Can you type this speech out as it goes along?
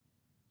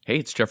Hey,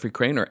 it's Jeffrey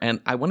Craner,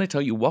 and I want to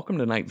tell you, Welcome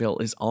to Night Vale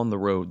is on the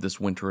road this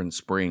winter and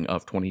spring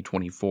of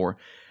 2024,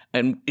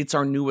 and it's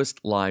our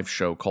newest live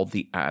show called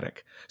The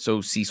Attic.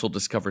 So Cecil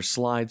discovers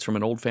slides from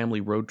an old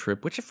family road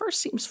trip, which at first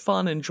seems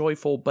fun and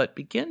joyful, but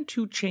begin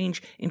to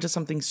change into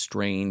something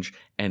strange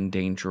and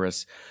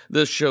dangerous.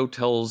 The show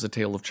tells a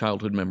tale of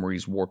childhood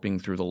memories warping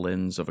through the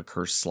lens of a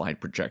cursed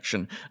slide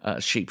projection, a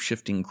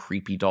shape-shifting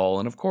creepy doll,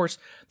 and of course,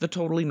 the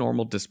totally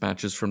normal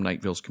dispatches from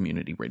Night Vale's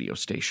community radio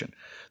station.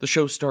 The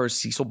show stars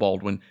Cecil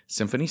Baldwin,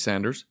 Symphony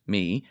Sanders,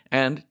 me,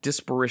 and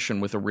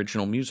Disparition with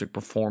original music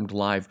performed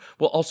live.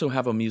 We'll also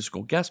have a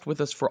musical guest with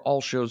us for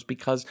all shows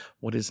because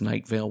what is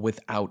Night Vale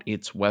without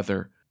its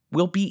weather?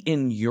 We'll be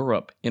in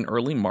Europe in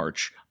early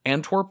March,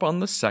 Antwerp on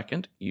the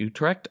 2nd,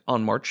 Utrecht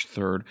on March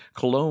 3rd,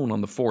 Cologne on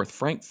the 4th,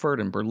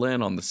 Frankfurt and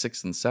Berlin on the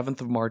 6th and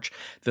 7th of March,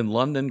 then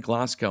London,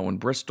 Glasgow, and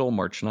Bristol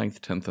March 9th,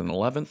 10th, and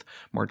 11th,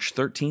 March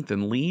 13th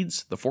in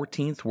Leeds, the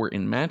 14th we're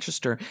in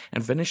Manchester,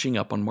 and finishing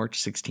up on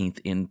March 16th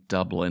in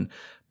Dublin.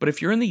 But if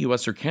you're in the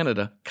US or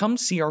Canada, come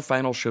see our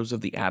final shows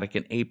of The Attic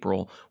in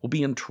April. We'll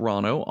be in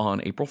Toronto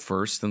on April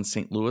 1st, then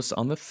St. Louis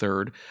on the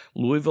 3rd,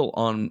 Louisville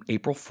on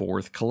April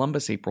 4th,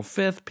 Columbus April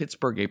 5th,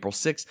 Pittsburgh April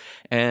 6th,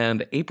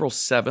 and April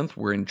 7th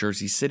we're in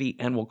Jersey City,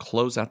 and we'll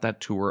close out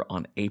that tour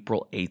on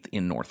April 8th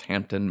in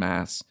Northampton,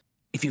 Mass.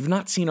 If you've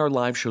not seen our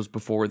live shows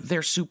before,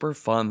 they're super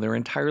fun. They're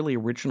entirely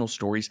original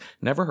stories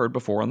never heard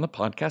before on the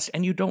podcast,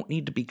 and you don't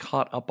need to be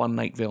caught up on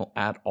Night Vale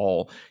at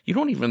all. You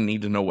don't even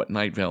need to know what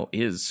Night Vale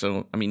is,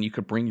 so, you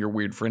could bring your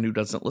weird friend who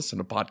doesn't listen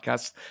to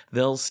podcasts.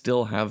 They'll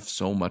still have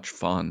so much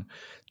fun.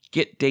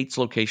 Get dates,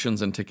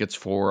 locations, and tickets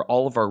for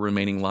all of our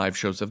remaining live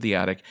shows of The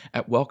Attic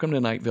at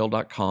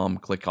welcometonightvale.com.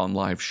 Click on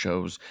live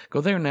shows. Go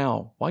there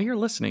now. While you're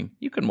listening,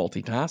 you can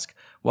multitask.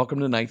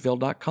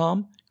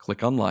 Welcometonightvale.com.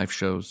 Click on live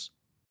shows.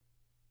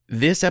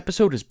 This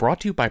episode is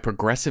brought to you by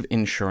Progressive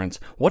Insurance.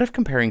 What if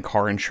comparing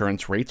car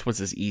insurance rates was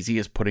as easy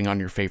as putting on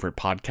your favorite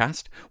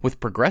podcast?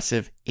 With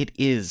Progressive, it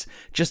is.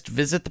 Just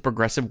visit the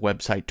Progressive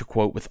website to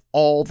quote with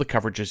all the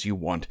coverages you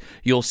want.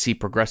 You'll see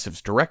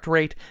Progressive's direct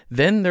rate,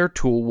 then their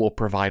tool will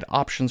provide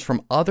options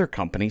from other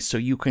companies so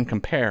you can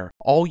compare.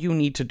 All you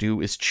need to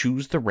do is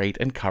choose the rate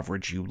and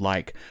coverage you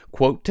like.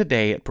 Quote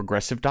today at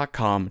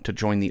Progressive.com to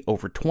join the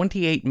over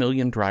 28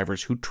 million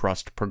drivers who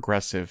trust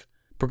Progressive.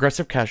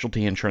 Progressive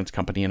Casualty Insurance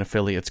Company and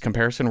Affiliates.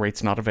 Comparison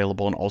rates not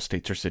available in all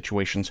states or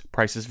situations.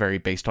 Prices vary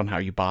based on how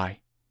you buy.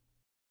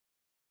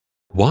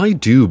 Why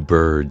do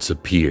birds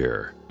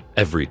appear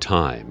every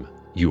time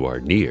you are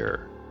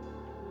near?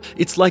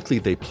 It's likely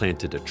they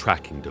planted a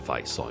tracking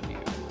device on you.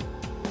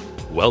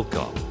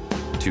 Welcome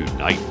to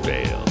Night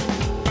Vale.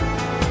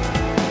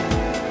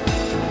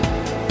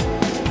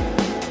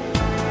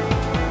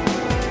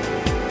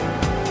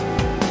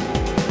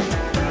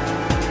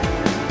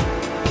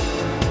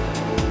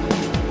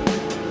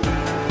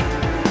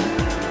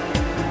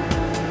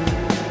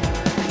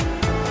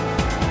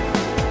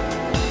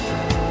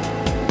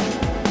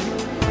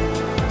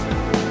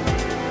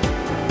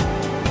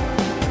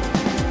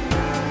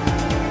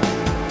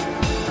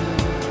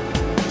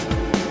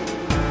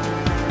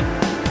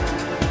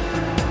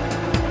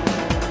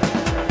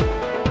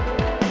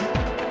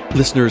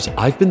 Listeners,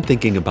 I've been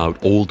thinking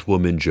about old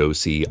woman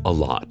Josie a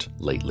lot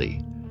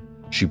lately.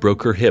 She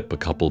broke her hip a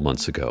couple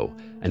months ago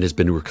and has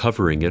been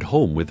recovering at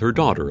home with her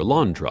daughter,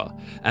 Alondra,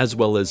 as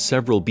well as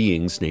several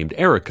beings named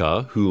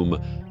Erica,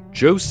 whom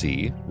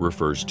Josie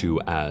refers to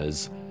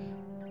as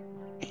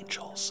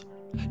angels.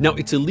 Now,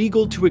 it's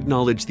illegal to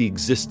acknowledge the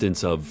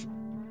existence of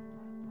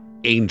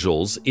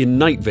angels in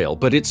Night Vale,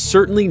 but it's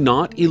certainly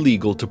not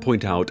illegal to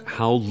point out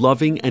how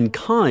loving and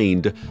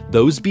kind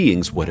those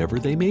beings, whatever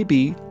they may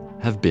be,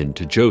 have been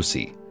to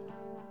Josie.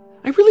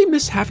 I really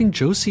miss having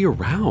Josie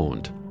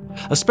around,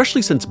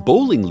 especially since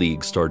bowling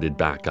league started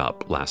back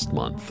up last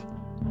month.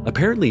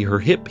 Apparently her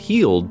hip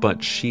healed,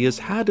 but she has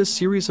had a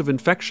series of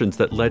infections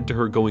that led to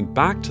her going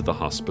back to the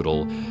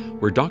hospital,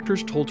 where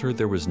doctors told her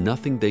there was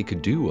nothing they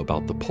could do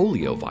about the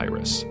polio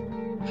virus.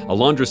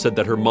 Alondra said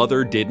that her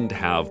mother didn't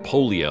have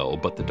polio,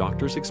 but the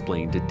doctors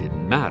explained it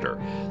didn't matter.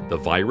 The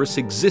virus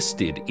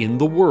existed in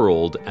the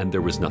world, and there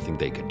was nothing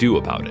they could do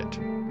about it.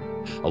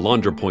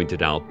 Alondra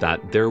pointed out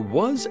that there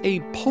was a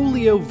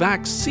polio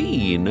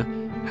vaccine,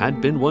 had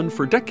been one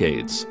for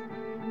decades.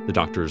 The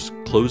doctors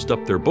closed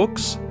up their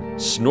books,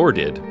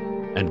 snorted,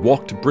 and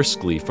walked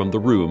briskly from the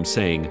room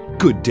saying,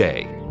 "Good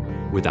day,"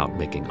 without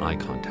making eye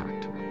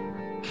contact.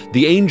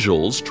 The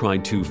angels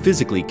tried to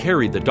physically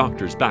carry the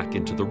doctors back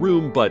into the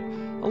room, but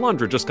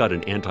Alondra just got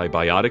an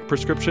antibiotic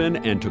prescription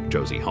and took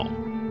Josie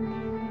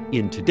home.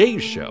 In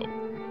today's show,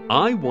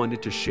 I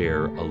wanted to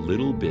share a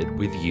little bit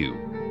with you,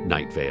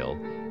 Night Vale,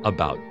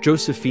 about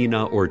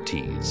Josefina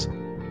Ortiz,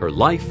 her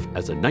life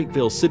as a Night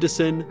Vale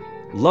citizen,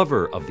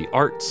 lover of the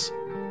arts,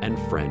 and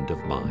friend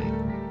of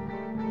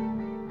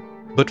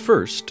mine. But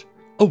first,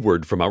 a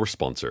word from our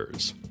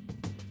sponsors.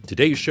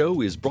 Today's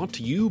show is brought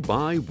to you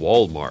by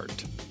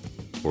Walmart.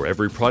 For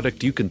every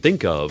product you can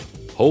think of,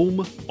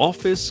 home,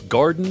 office,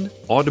 garden,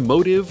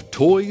 automotive,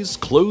 toys,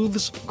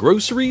 clothes,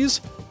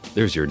 groceries,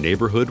 there's your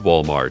neighborhood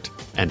Walmart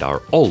and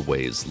our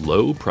always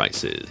low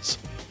prices.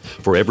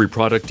 For every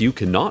product you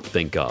cannot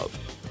think of,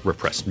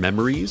 repressed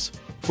memories,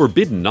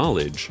 forbidden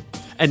knowledge,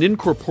 an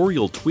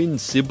incorporeal twin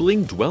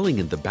sibling dwelling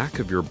in the back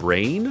of your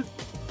brain,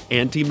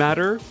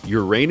 antimatter,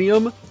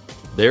 uranium,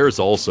 there's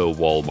also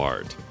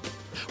Walmart.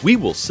 We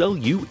will sell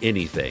you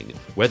anything,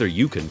 whether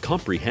you can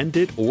comprehend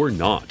it or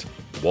not.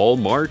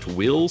 Walmart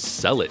will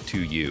sell it to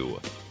you.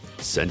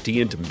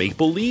 Sentient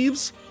maple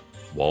leaves?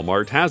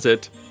 Walmart has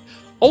it.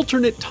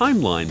 Alternate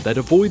timeline that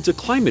avoids a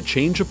climate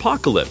change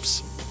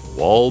apocalypse?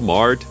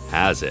 Walmart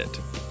has it.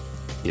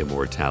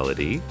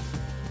 Immortality?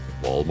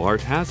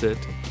 Walmart has it.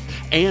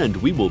 And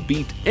we will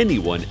beat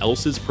anyone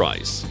else's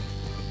price.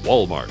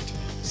 Walmart.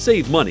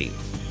 Save money.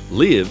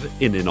 Live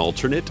in an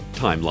alternate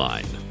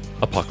timeline.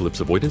 Apocalypse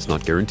avoidance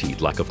not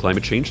guaranteed. Lack of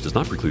climate change does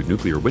not preclude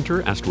nuclear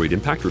winter, asteroid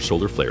impact, or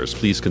solar flares.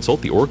 Please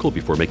consult the Oracle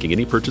before making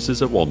any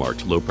purchases at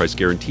Walmart. Low price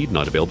guaranteed,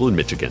 not available in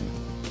Michigan.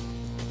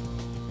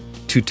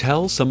 To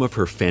tell some of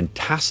her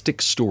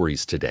fantastic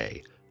stories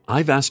today,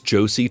 I've asked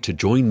Josie to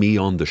join me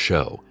on the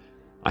show.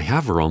 I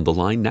have her on the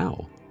line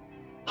now.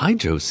 Hi,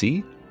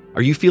 Josie.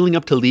 Are you feeling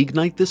up to League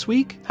Night this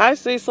week? Hi,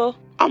 Cecil.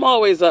 I'm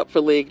always up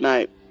for League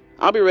Night.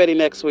 I'll be ready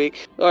next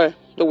week, or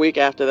the week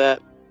after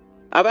that.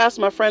 I've asked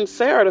my friend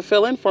Sarah to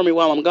fill in for me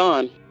while I'm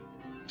gone.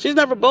 She's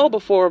never bowled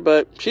before,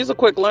 but she's a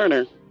quick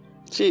learner.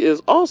 She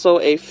is also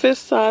a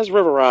fist-sized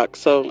river rock,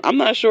 so I'm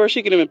not sure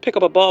she can even pick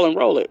up a ball and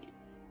roll it.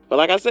 But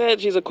like I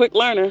said, she's a quick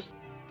learner.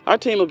 Our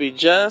team will be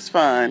just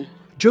fine.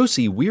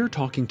 Josie, we're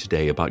talking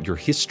today about your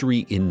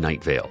history in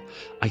Night Vale.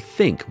 I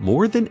think,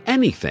 more than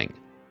anything,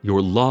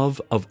 your love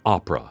of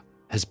opera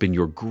has been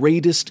your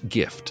greatest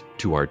gift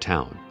to our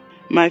town.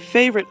 My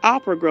favorite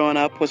opera growing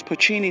up was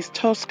Puccini's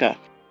Tosca.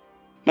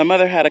 My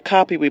mother had a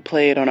copy we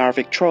played on our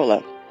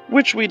Victrola,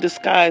 which we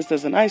disguised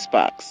as an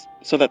icebox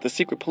so that the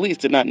secret police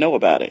did not know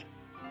about it.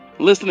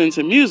 Listening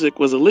to music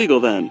was illegal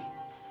then.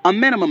 A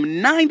minimum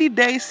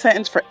 90-day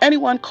sentence for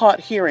anyone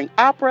caught hearing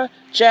opera,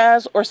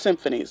 jazz, or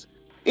symphonies.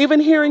 Even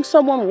hearing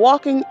someone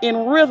walking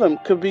in rhythm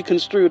could be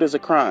construed as a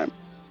crime.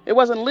 It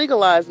wasn't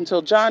legalized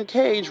until John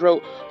Cage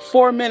wrote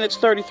 4 minutes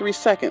 33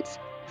 seconds.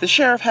 The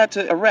sheriff had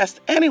to arrest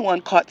anyone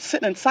caught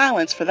sitting in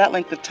silence for that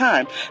length of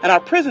time, and our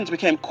prisons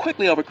became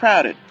quickly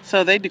overcrowded,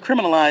 so they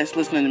decriminalized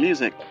listening to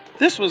music.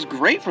 This was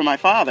great for my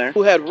father,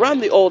 who had run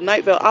the old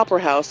Night Vale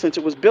Opera House since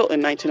it was built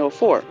in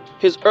 1904.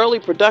 His early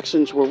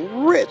productions were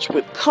rich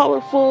with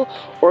colorful,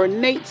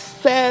 ornate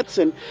sets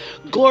and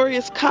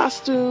glorious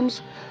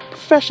costumes,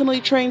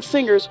 professionally trained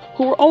singers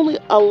who were only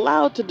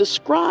allowed to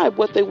describe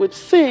what they would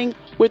sing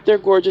with their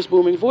gorgeous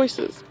booming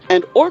voices,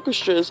 and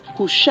orchestras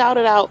who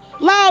shouted out,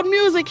 "Loud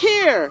music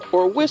here!"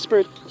 or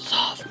whispered,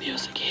 "Soft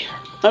music here,"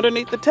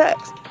 underneath the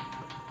text.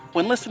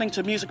 When listening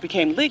to music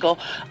became legal,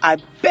 I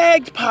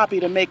begged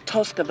Poppy to make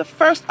Tosca the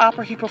first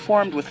opera he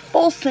performed with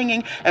full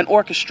singing and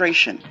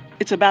orchestration.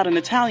 It's about an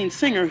Italian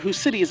singer whose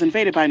city is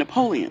invaded by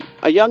Napoleon.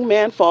 A young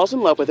man falls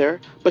in love with her,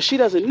 but she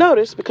doesn't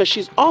notice because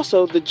she's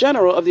also the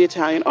general of the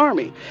Italian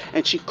army,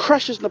 and she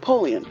crushes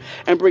Napoleon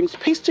and brings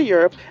peace to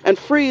Europe and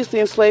frees the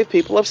enslaved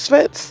people of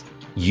Svitz.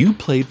 You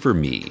played for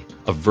me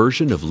a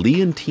version of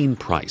Leontine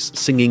Price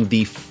singing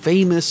the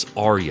famous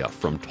aria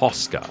from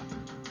Tosca.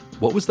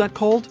 What was that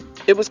called?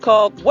 It was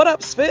called "What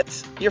Up,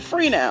 Svitz? You're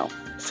Free Now."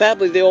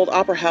 Sadly, the old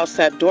opera house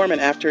sat dormant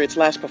after its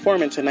last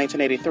performance in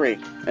 1983,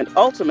 and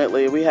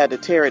ultimately we had to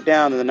tear it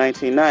down in the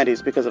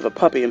 1990s because of a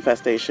puppy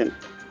infestation.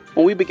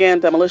 When we began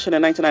demolition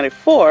in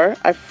 1994,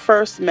 I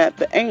first met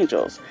the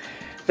Angels.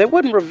 They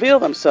wouldn't reveal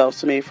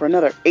themselves to me for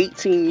another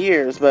 18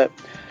 years, but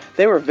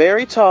they were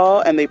very tall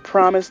and they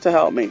promised to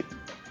help me.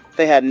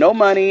 They had no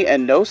money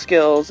and no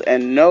skills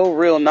and no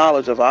real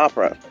knowledge of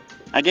opera.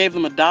 I gave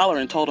them $1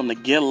 and told them to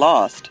get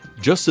lost.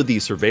 Just so the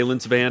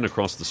surveillance van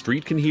across the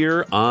street can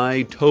hear,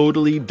 I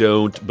totally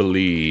don't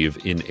believe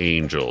in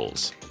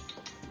angels.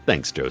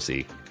 Thanks,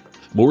 Josie.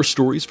 More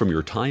stories from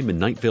your time in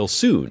Night Vale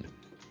soon.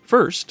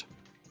 First,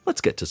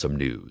 let's get to some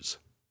news.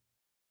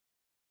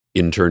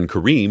 Intern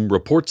Kareem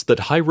reports that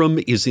Hiram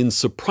is in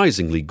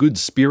surprisingly good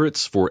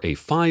spirits for a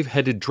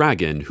 5-headed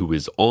dragon who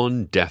is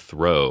on death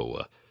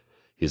row.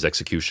 His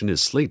execution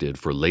is slated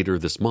for later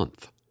this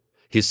month.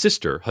 His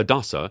sister,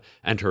 Hadassah,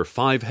 and her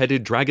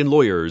 5-headed dragon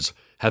lawyers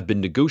have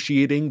been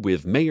negotiating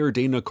with Mayor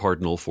Dana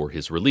Cardinal for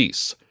his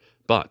release,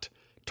 but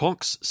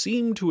talks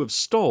seem to have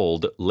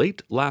stalled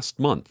late last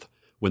month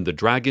when the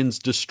dragons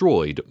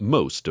destroyed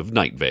most of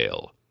Night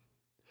Vale.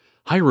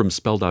 Hiram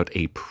spelled out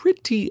a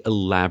pretty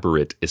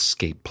elaborate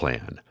escape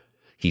plan.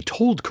 He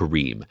told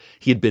Kareem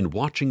he had been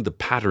watching the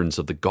patterns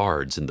of the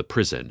guards in the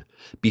prison,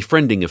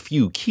 befriending a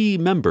few key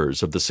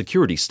members of the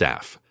security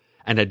staff,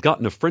 and had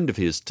gotten a friend of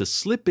his to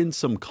slip in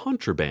some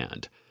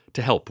contraband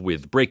to help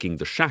with breaking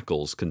the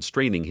shackles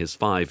constraining his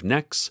 5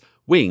 necks,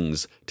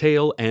 wings,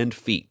 tail, and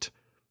feet.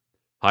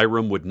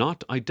 Hiram would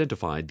not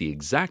identify the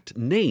exact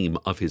name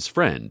of his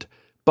friend,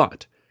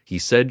 but he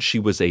said she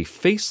was a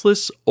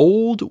faceless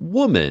old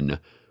woman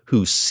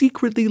who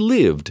secretly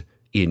lived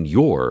in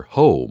your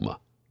home.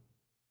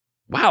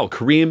 Wow,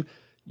 Kareem,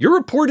 your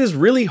report is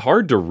really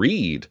hard to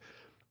read.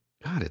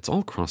 God, it's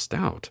all crossed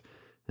out.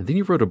 And then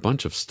you wrote a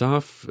bunch of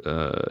stuff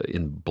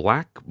in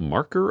black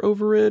marker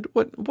over it.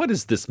 What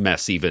does this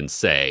mess even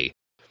say?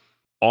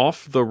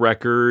 Off the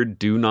record,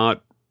 do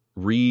not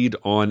read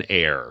on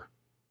air.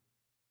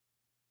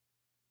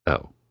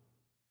 Oh.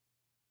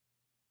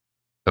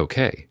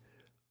 Okay.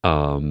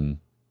 None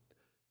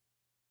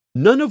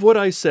of what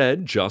I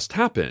said just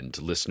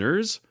happened,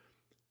 listeners.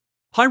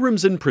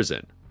 Hiram's in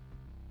prison.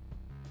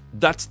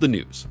 That's the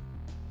news.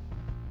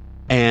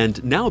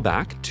 And now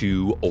back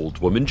to Old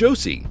Woman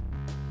Josie.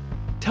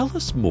 Tell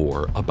us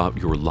more about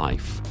your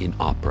life in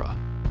opera.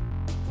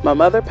 My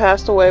mother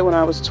passed away when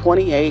I was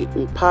 28,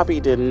 and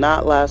Poppy did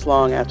not last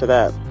long after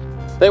that.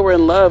 They were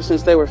in love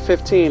since they were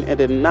 15 and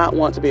did not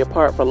want to be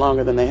apart for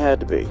longer than they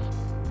had to be.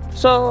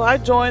 So I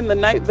joined the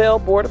Night Vale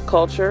Board of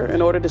Culture in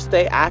order to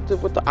stay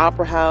active with the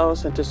Opera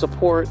House and to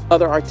support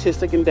other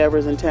artistic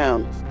endeavors in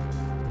town.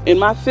 In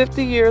my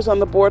 50 years on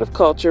the Board of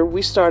Culture,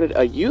 we started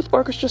a youth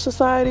orchestra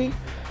society,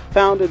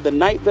 founded the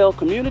Night Vale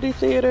Community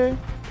Theater,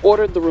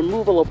 ordered the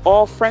removal of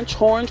all French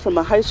horns from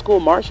the high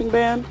school marching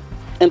band,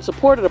 and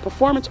supported a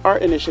performance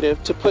art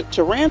initiative to put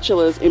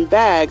tarantulas in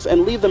bags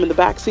and leave them in the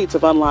back seats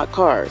of unlocked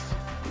cars.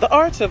 The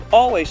arts have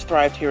always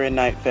thrived here in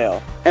Night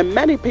Vale, and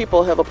many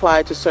people have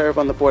applied to serve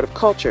on the Board of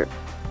Culture.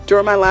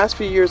 During my last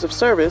few years of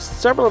service,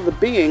 several of the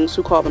beings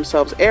who call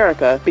themselves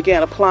Erica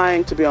began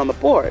applying to be on the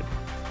board.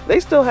 They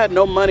still had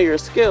no money or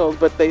skills,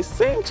 but they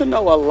seemed to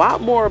know a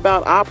lot more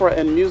about opera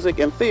and music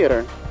and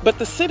theater. But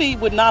the city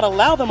would not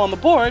allow them on the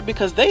board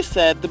because they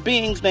said the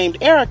beings named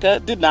Erica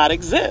did not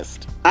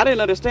exist. I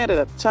didn't understand it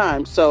at the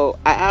time, so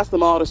I asked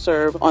them all to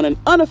serve on an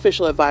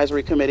unofficial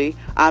advisory committee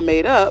I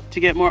made up to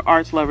get more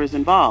arts lovers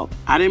involved.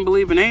 I didn't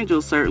believe in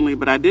angels, certainly,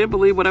 but I did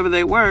believe whatever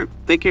they were,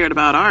 they cared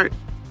about art.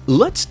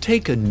 Let's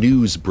take a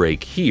news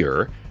break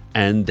here,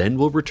 and then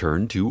we'll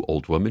return to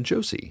Old Woman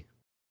Josie.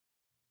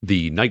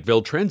 The Night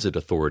Vale Transit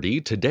Authority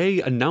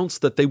today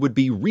announced that they would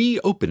be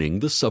reopening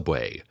the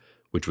subway,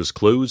 which was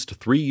closed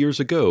 3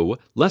 years ago,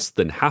 less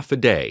than half a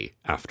day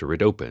after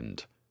it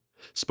opened.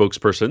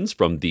 Spokespersons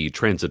from the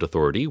Transit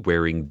Authority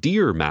wearing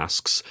deer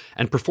masks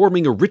and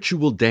performing a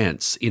ritual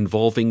dance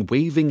involving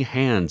waving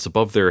hands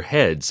above their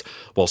heads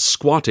while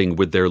squatting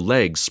with their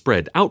legs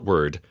spread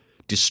outward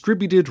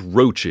distributed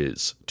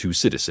roaches to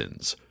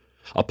citizens.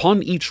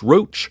 Upon each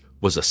roach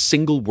was a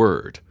single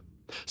word.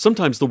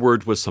 Sometimes the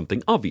word was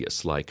something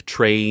obvious like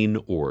train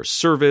or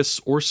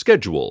service or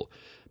schedule,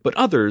 but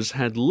others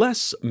had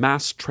less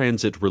mass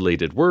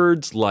transit-related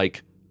words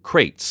like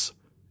crates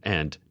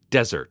and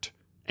desert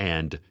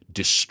and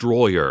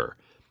destroyer,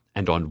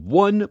 and on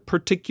one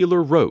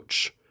particular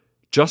roach,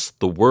 just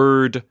the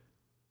word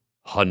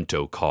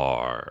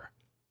Huntocar.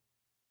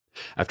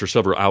 After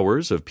several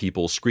hours of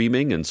people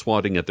screaming and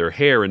swatting at their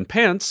hair and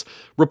pants,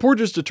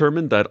 reporters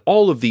determined that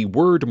all of the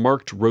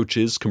word-marked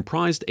roaches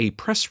comprised a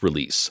press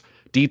release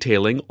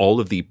detailing all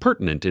of the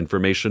pertinent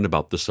information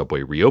about the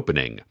subway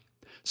reopening.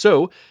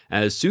 So,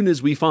 as soon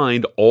as we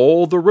find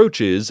all the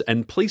roaches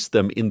and place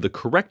them in the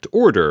correct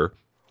order,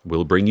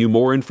 we'll bring you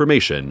more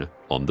information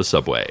on the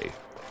subway.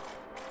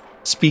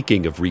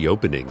 Speaking of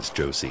reopenings,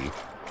 Josie,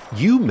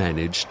 you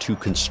managed to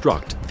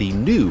construct the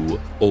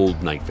new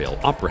Old Night Vale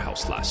Opera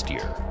House last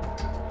year.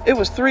 It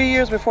was 3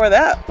 years before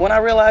that when I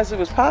realized it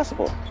was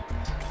possible.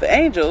 The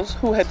angels,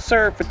 who had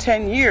served for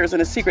 10 years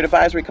in a secret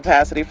advisory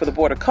capacity for the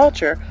Board of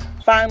Culture,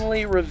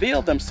 finally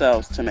revealed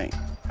themselves to me.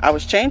 I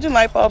was changing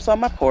light bulbs on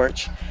my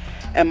porch,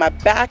 and my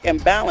back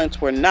and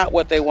balance were not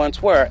what they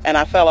once were, and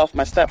I fell off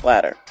my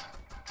stepladder.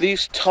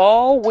 These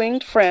tall,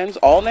 winged friends,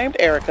 all named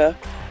Erica,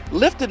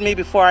 lifted me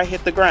before I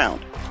hit the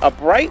ground. A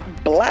bright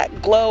black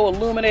glow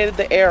illuminated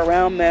the air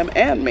around them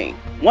and me.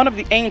 One of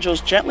the angels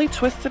gently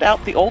twisted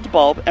out the old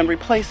bulb and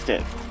replaced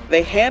it.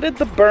 They handed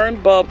the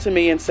burned bulb to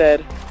me and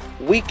said,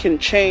 "We can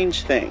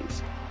change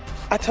things."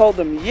 I told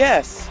them,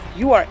 "Yes,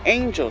 you are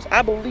angels.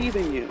 I believe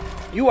in you.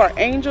 You are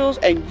angels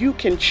and you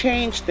can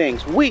change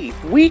things.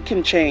 We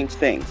can change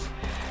things."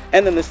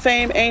 And then the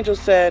same angel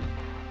said,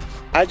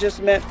 "I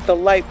just meant the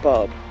light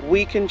bulb.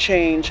 We can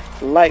change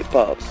light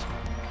bulbs."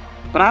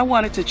 But I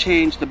wanted to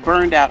change the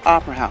burned out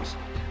opera house.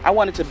 I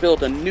wanted to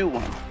build a new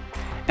one.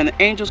 And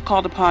the angels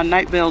called upon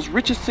Night Vale's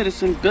richest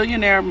citizen,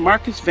 billionaire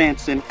Marcus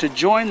Vanson, to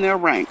join their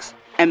ranks.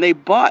 And they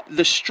bought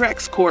the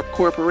Strex Corp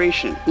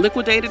Corporation,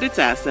 liquidated its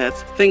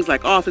assets, things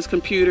like office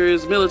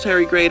computers,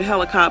 military-grade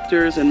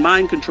helicopters, and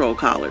mind control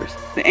collars.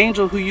 The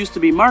angel who used to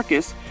be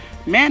Marcus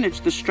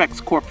managed the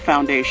Strex Corp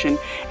Foundation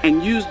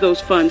and used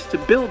those funds to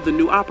build the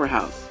new opera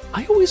house.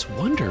 I always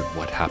wondered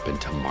what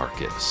happened to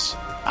Marcus.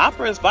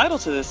 Opera is vital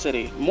to this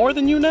city, more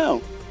than you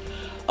know.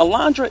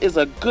 Alondra is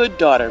a good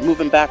daughter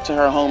moving back to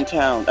her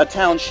hometown, a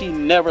town she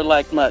never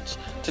liked much,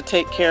 to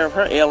take care of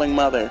her ailing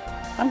mother.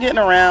 I'm getting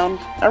around.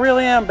 I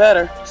really am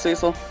better,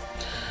 Cecil.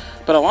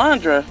 But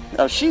Alondra,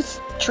 she's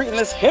treating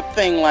this hip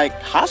thing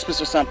like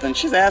hospice or something.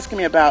 She's asking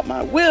me about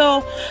my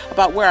will,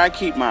 about where I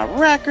keep my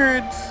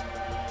records.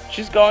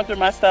 She's going through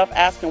my stuff,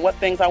 asking what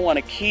things I want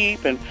to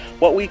keep and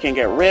what we can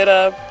get rid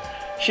of.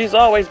 She's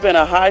always been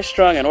a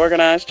high-strung and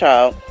organized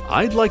child.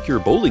 I'd like your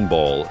bowling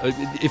ball,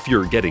 if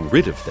you're getting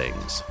rid of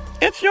things.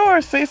 It's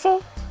yours,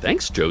 Cecil.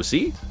 Thanks,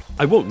 Josie.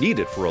 I won't need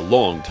it for a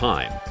long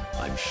time.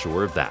 I'm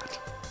sure of that.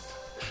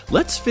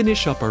 Let's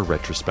finish up our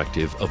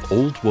retrospective of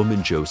Old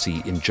Woman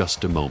Josie in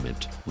just a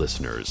moment,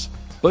 listeners.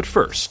 But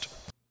first,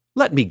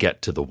 let me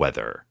get to the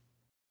weather.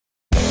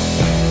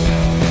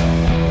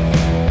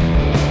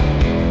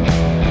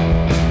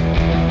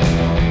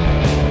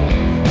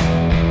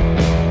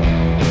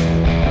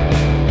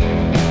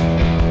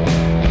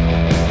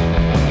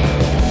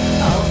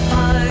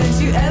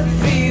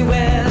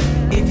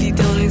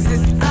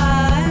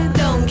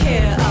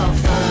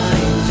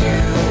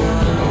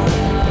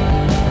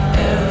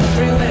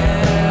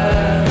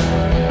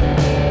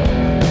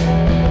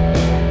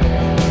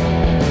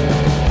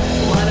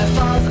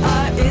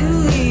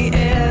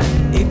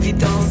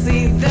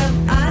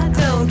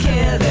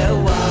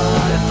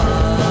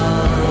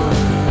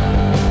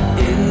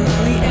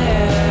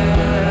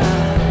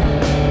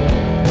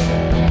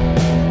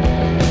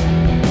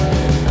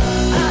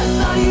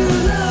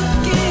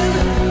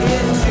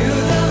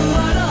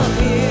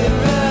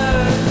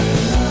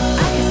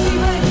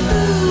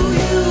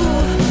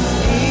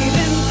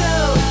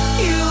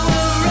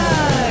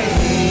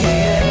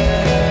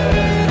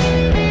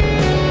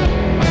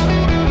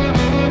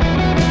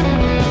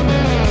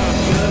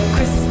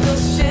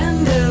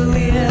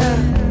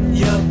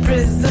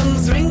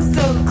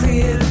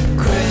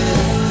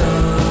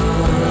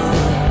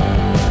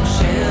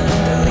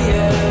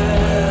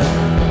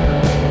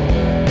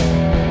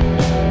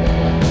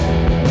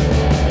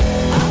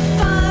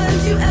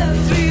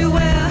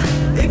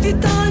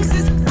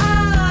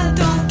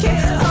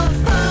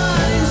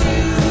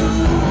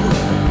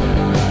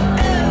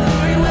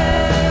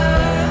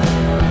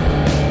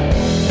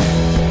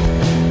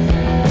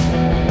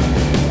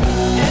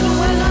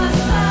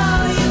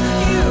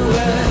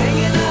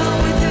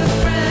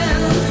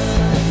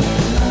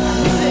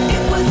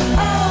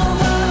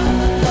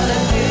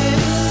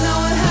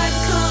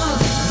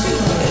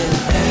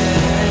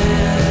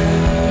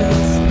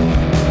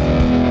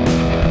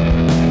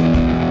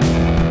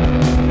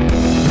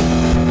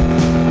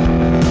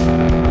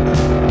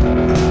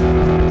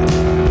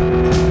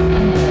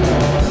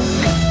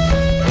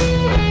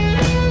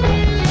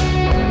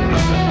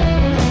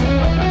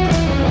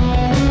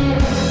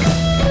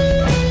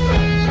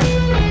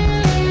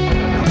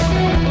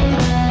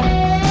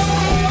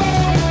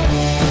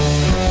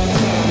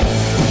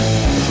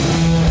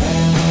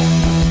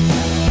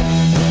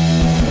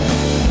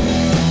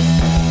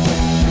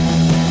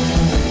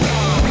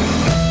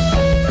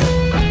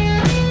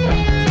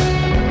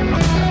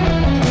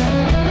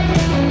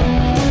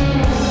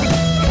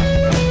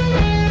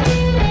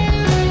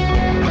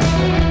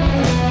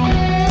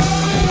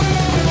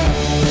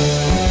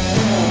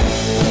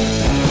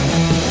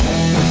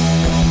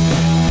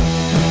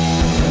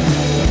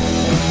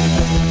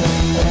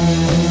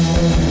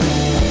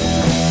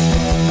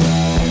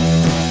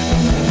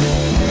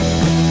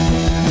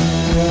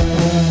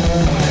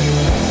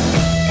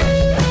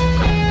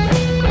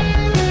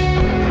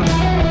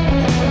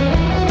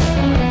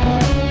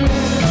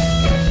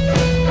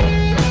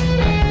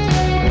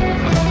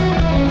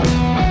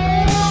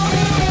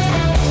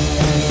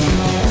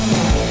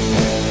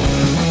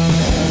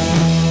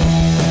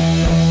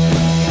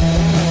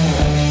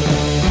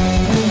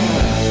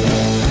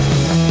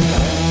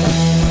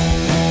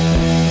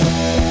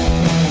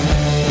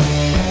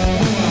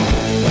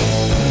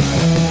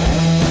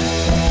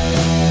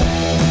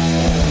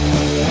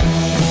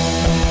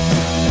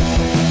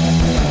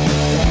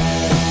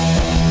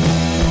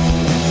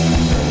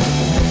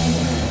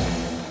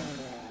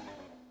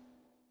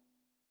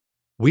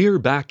 We're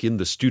back in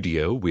the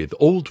studio with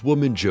Old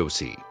Woman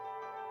Josie.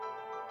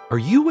 Are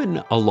you and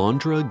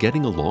Alondra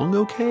getting along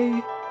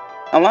okay?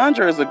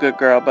 Alondra is a good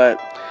girl,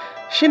 but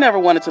she never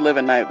wanted to live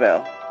in Night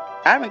Vale.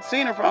 I haven't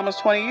seen her for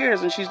almost 20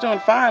 years, and she's doing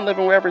fine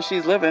living wherever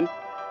she's living.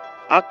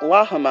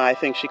 Oklahoma, I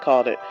think she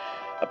called it.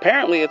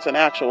 Apparently it's an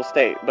actual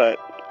state, but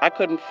I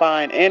couldn't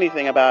find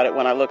anything about it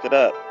when I looked it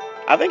up.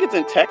 I think it's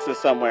in Texas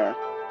somewhere.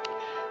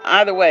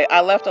 Either way, I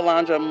left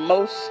Alondra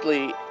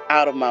mostly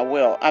out of my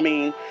will. I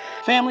mean,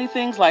 family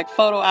things like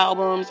photo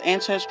albums,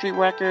 ancestry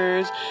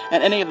records,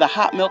 and any of the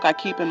hot milk I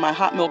keep in my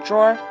hot milk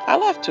drawer, I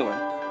left to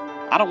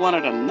her. I don't want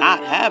her to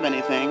not have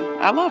anything.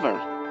 I love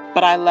her.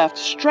 But I left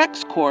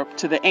Strex Corp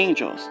to the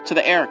angels, to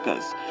the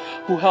Ericas,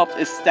 who helped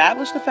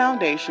establish the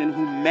foundation,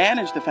 who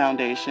manage the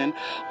foundation,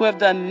 who have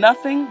done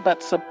nothing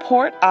but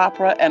support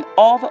opera and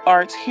all the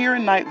arts here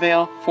in Night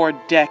Vale for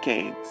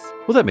decades.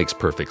 Well, that makes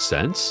perfect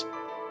sense.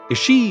 Is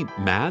she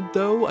mad,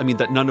 though? I mean,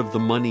 that none of the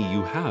money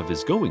you have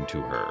is going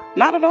to her.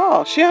 Not at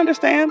all. She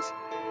understands.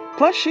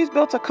 Plus, she's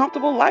built a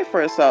comfortable life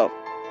for herself.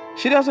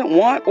 She doesn't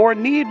want or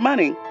need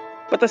money.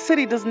 But the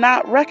city does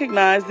not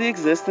recognize the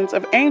existence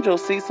of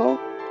angels, Cecil.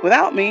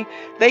 Without me,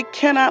 they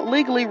cannot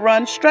legally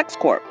run Strex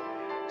Corp.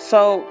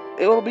 So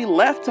it will be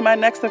left to my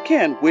next of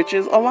kin, which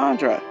is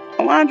Alondra.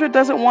 Alondra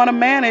doesn't want to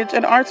manage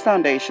an arts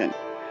foundation.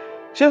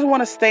 She doesn't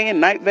want to stay in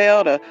Night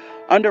Vale to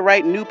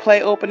underwrite new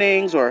play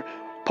openings or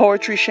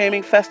poetry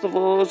shaming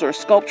festivals or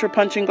sculpture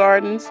punching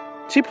gardens.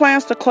 She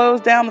plans to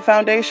close down the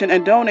foundation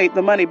and donate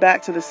the money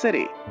back to the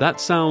city.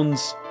 That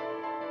sounds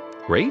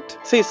great.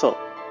 Cecil,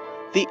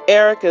 the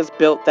Ericas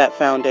built that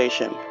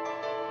foundation.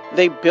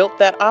 They built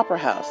that opera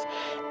house.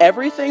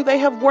 Everything they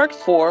have worked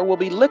for will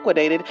be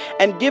liquidated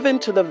and given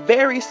to the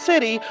very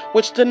city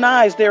which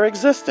denies their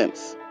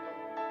existence.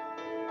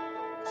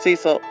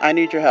 Cecil, I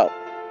need your help.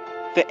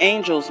 The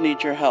angels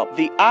need your help.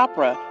 The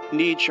opera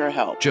needs your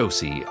help.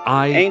 Josie,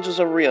 Angels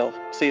are real,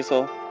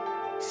 Cecil.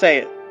 Say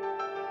it.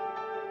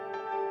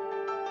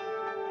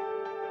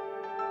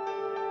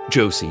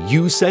 Josie,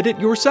 you said it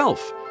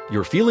yourself.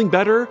 You're feeling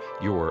better,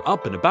 you're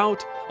up and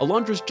about.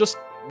 Alondra's just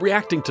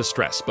reacting to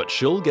stress, but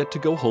she'll get to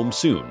go home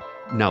soon,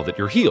 now that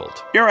you're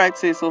healed. You're right,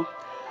 Cecil.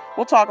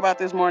 We'll talk about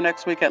this more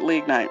next week at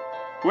League Night.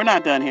 We're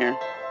not done here.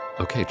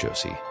 Okay,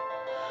 Josie.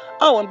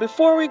 Oh, and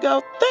before we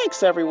go,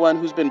 thanks everyone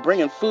who's been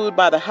bringing food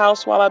by the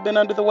house while I've been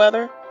under the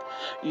weather.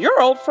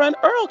 Your old friend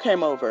Earl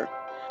came over.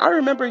 I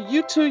remember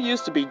you two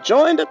used to be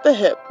joined at the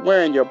hip,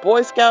 wearing your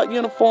Boy Scout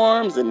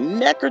uniforms and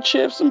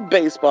neckerchiefs and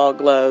baseball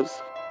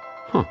gloves.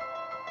 Huh.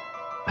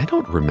 I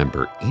don't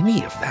remember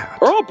any of that.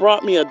 Earl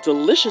brought me a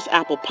delicious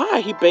apple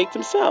pie he baked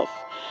himself.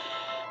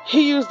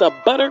 He used a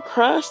butter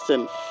crust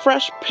and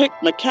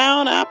fresh-picked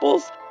McCown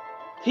apples.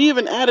 He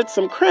even added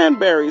some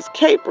cranberries,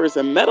 capers,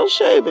 and metal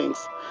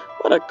shavings.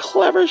 What a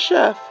clever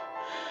chef.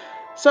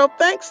 So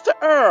thanks to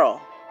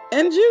Earl,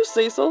 and you,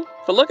 Cecil,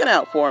 for looking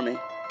out for me.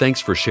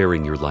 Thanks for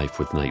sharing your life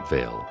with Night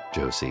Vale,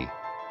 Josie.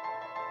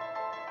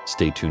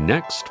 Stay tuned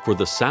next for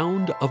the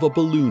sound of a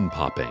balloon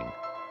popping.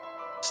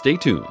 Stay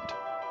tuned.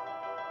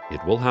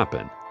 It will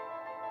happen.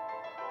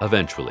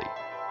 Eventually.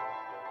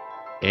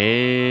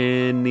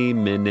 Any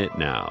minute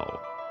now.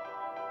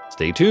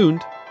 Stay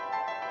tuned.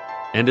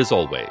 And as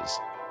always,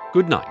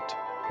 good night,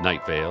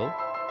 Night Vale.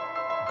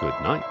 Good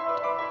night.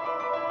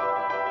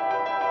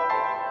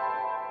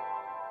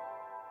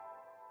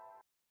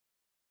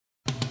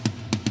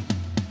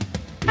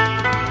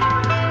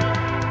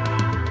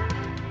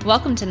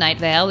 Welcome to Night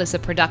Vale is a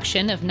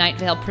production of Night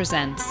Vale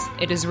Presents.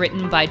 It is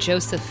written by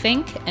Joseph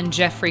Fink and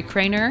Jeffrey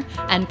Craner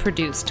and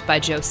produced by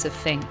Joseph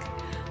Fink.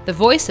 The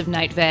voice of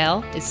Night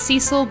Vale is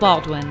Cecil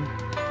Baldwin.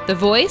 The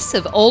voice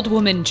of Old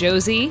Woman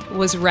Josie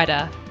was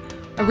Retta.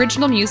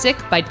 Original music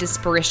by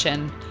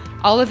Disparition.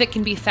 All of it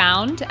can be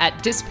found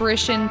at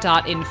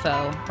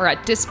disparition.info or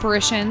at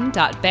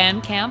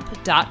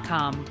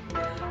disparition.bandcamp.com.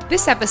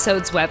 This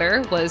episode's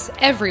weather was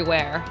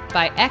Everywhere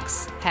by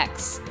X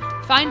Hex.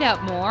 Find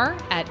out more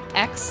at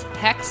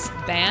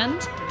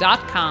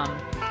xhexband.com.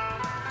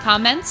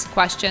 Comments,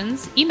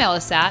 questions, email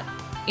us at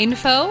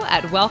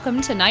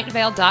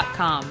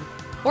info@welcometonightvale.com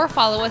or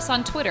follow us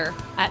on Twitter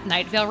at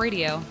Nightvale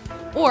Radio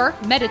or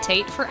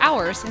meditate for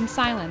hours in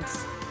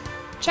silence.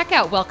 Check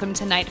out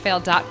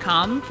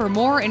welcometonightvale.com for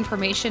more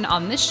information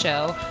on this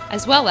show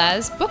as well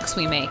as books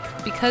we make,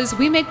 because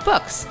we make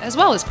books as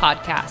well as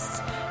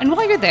podcasts. And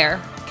while you're there,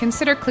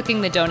 consider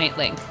clicking the donate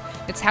link.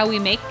 It's how we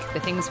make the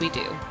things we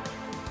do.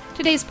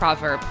 Today's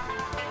proverb: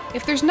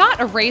 if there's not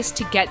a race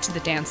to get to the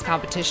dance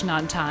competition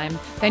on time,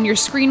 then your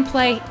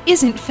screenplay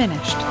isn't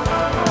finished.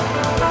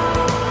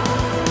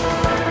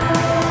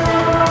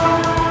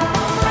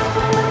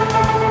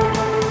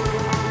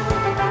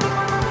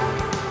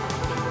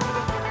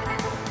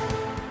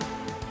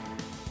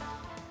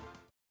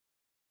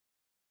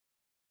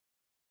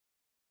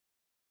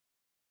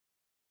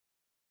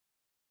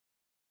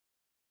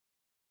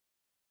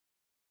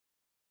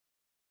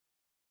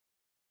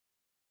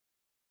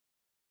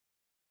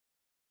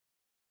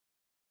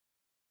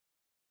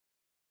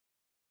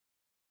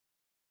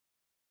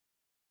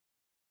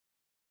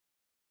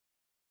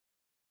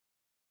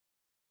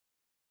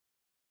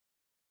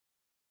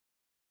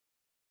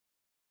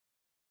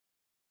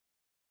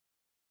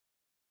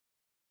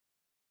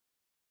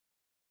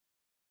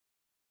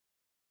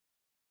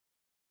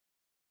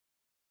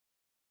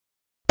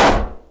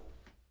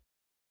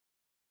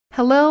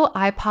 Hello,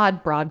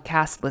 iPod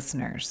broadcast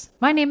listeners.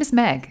 My name is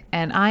Meg,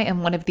 and I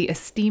am one of the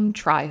esteemed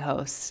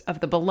tri-hosts of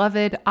the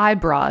beloved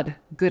iBroad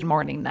Good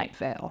Morning Night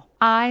Vale.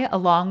 I,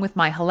 along with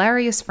my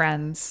hilarious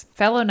friends,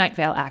 fellow Night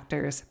Vale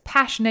actors,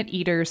 passionate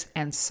eaters,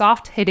 and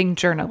soft-hitting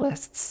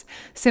journalists,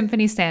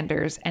 Symphony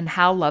Sanders and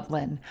Hal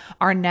Lublin,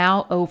 are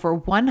now over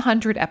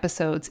 100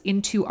 episodes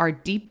into our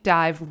deep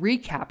dive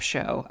recap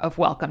show of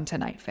Welcome to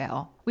Night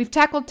Vale. We've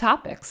tackled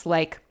topics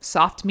like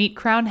soft meat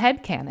crown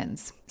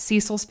headcanons,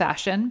 Cecil's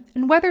fashion,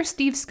 and whether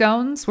Steve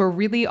scones were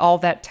really all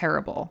that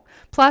terrible,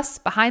 plus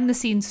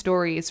behind-the-scenes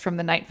stories from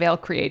the Night Vale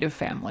creative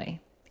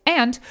family.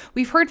 And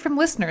we've heard from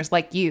listeners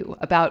like you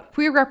about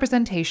queer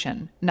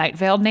representation, Night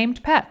Vale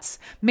named pets,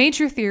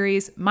 major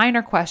theories,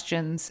 minor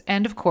questions,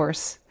 and of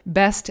course,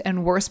 best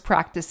and worst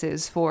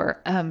practices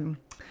for,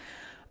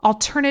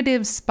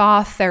 alternative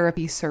spa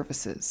therapy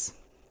services.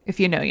 If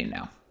you know, you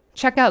know.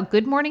 Check out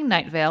Good Morning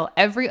Night Vale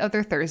every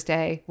other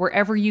Thursday,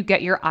 wherever you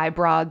get your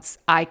iBroads,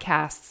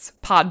 iCasts,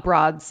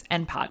 Podbroads,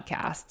 and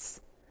podcasts.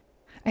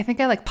 I think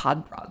I like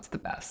Podbroads the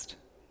best.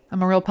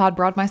 I'm a real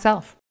Podbroad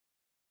myself.